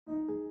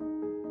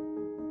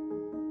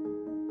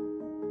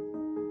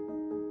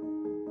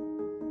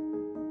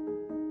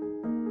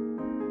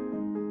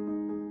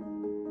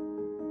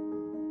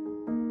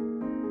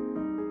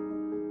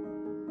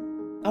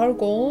Our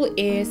goal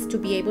is to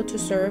be able to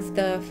serve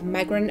the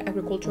migrant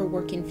agricultural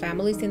working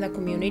families in the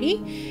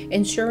community,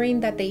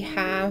 ensuring that they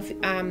have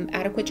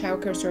adequate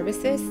childcare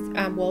services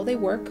while they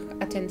work,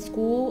 attend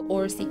school,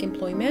 or seek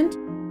employment.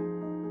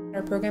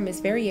 Our program is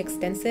very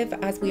extensive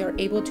as we are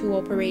able to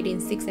operate in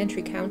 6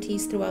 entry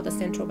counties throughout the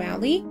Central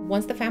Valley.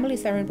 Once the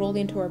families are enrolled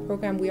into our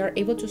program, we are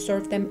able to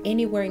serve them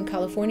anywhere in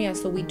California.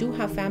 So we do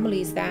have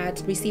families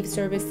that receive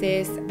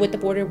services with the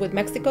border with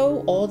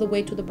Mexico all the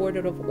way to the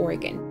border of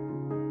Oregon.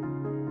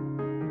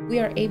 We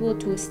are able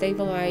to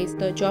stabilize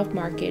the job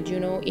market,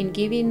 in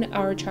giving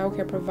our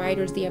childcare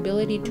providers the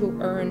ability to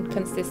earn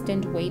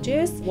consistent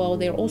wages while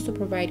they're also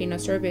providing a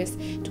service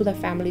to the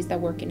families that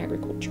work in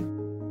agriculture.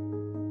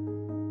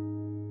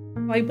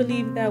 I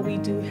believe that we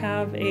do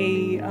have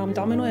a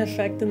domino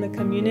effect in the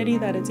community,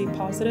 that it's a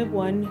positive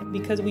one.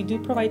 Because we do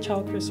provide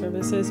childcare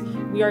services,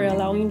 we are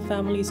allowing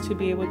families to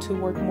be able to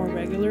work more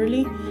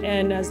regularly,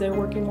 and as they're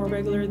working more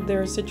regular,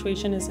 their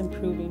situation is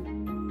improving.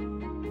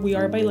 We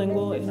are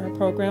bilingual in our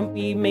program.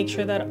 We make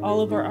sure that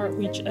all of our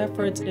outreach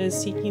efforts is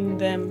seeking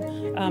them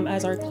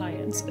as our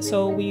clients.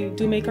 So we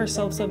do make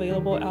ourselves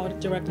available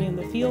out directly in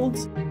the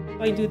fields.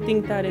 I do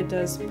think that it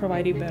does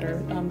provide a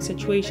better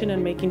situation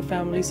and making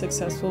families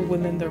successful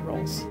within their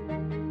roles.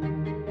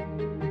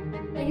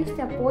 Ellos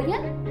te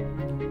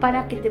apoyan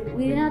para que te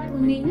cuiden a tus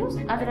niños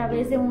a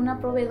través de una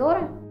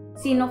proveedora.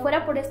 Si no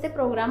fuera por este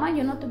programa,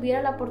 yo no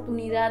tuviera la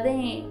oportunidad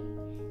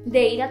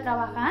de ir a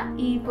trabajar,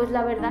 y pues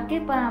la verdad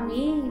que para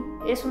mí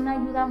es una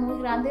ayuda muy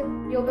grande.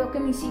 Yo veo que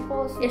mis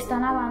hijos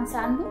están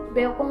avanzando,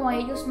 veo como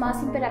ellos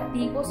más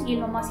interactivos, y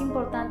lo más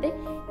importante,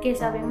 que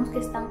sabemos que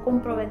están con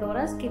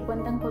proveedoras que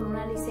cuentan con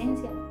una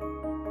licencia.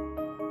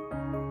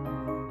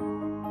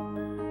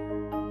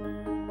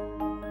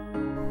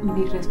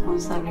 Mi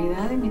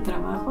responsabilidad en mi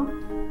trabajo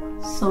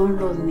son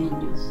los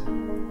niños,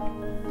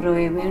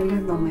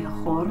 proveerles lo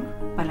mejor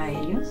para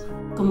ellos,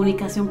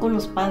 comunicación con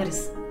los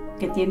padres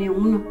que tiene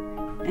uno.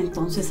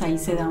 Entonces ahí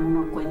se da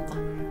uno cuenta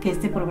que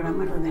este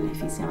programa los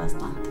beneficia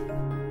bastante.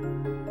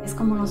 Es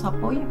como los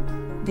apoyo,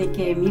 de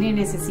que mire,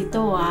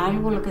 necesito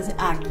algo, lo que sea,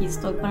 aquí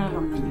estoy para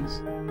los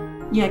niños.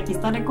 Y aquí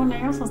estaré con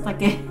ellos hasta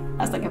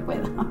que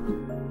pueda.